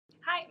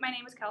my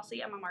name is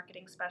Kelsey. I'm a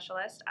marketing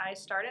specialist. I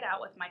started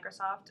out with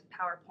Microsoft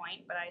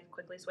PowerPoint, but I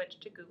quickly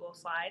switched to Google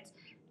Slides.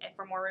 And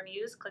for more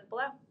reviews, click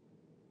below.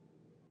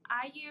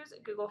 I use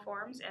Google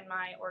Forms in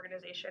my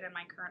organization and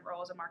my current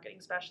role as a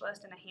marketing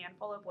specialist in a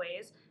handful of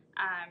ways.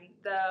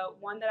 The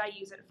one that I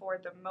use it for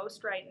the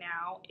most right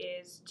now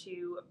is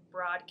to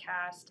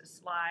broadcast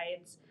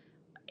slides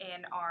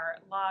in our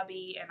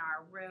lobby, in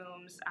our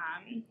rooms,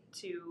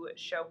 to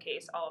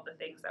showcase all of the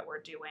things that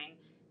we're doing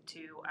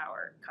to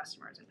our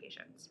customers and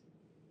patients.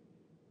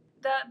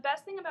 The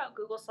best thing about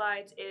Google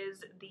Slides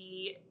is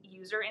the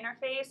user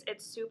interface.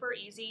 It's super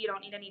easy. You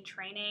don't need any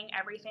training.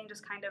 Everything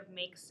just kind of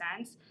makes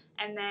sense.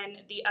 And then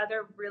the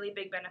other really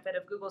big benefit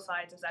of Google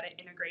Slides is that it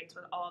integrates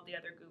with all of the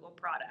other Google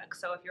products.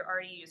 So if you're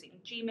already using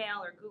Gmail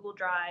or Google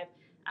Drive,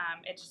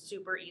 it's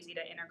super easy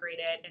to integrate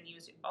it and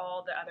use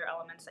all the other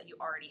elements that you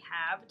already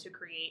have to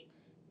create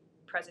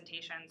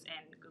presentations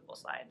in Google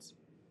Slides.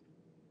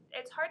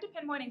 It's hard to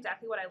pinpoint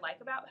exactly what I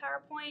like about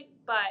PowerPoint,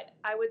 but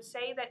I would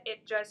say that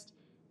it just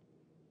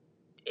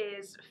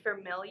is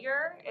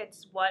familiar.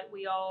 It's what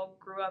we all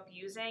grew up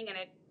using, and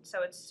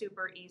so it's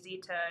super easy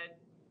to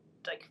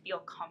feel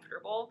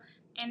comfortable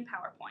in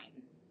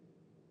PowerPoint.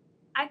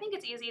 I think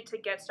it's easy to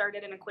get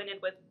started and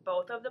acquainted with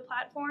both of the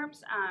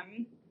platforms.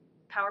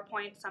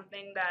 PowerPoint's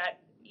something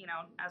that,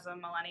 as a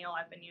millennial,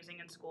 I've been using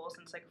in school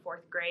since like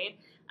 4th grade.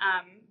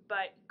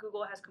 But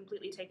Google has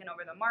completely taken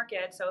over the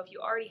market. So if you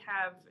already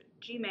have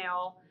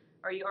Gmail,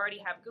 or you already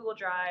have Google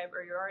Drive,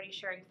 or you're already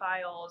sharing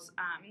files,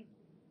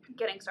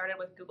 getting started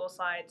with Google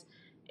Slides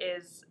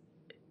is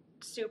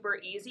super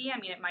easy. I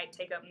mean, it might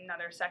take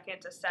another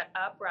second to set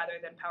up rather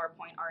than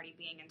PowerPoint already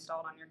being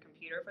installed on your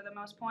computer for the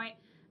most point.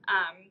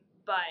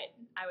 But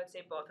I would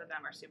say both of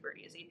them are super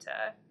easy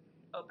to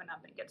open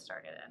up and get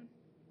started in.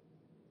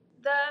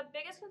 The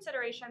biggest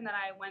consideration that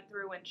I went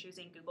through when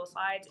choosing Google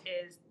Slides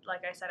is,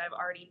 like I said, I've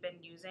already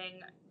been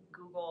using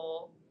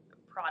Google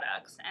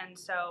products. And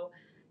so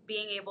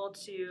being able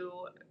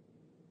to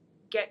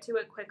get to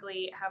it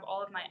quickly, have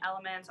all of my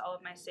elements, all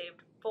of my saved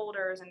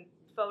folders and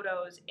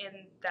photos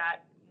in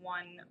that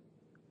one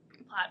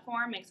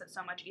platform makes it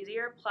so much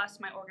easier. Plus,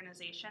 my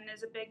organization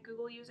is a big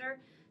Google user,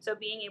 so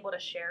being able to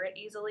share it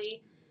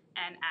easily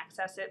and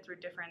access it through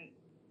different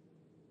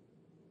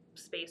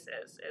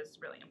spaces is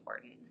really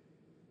important.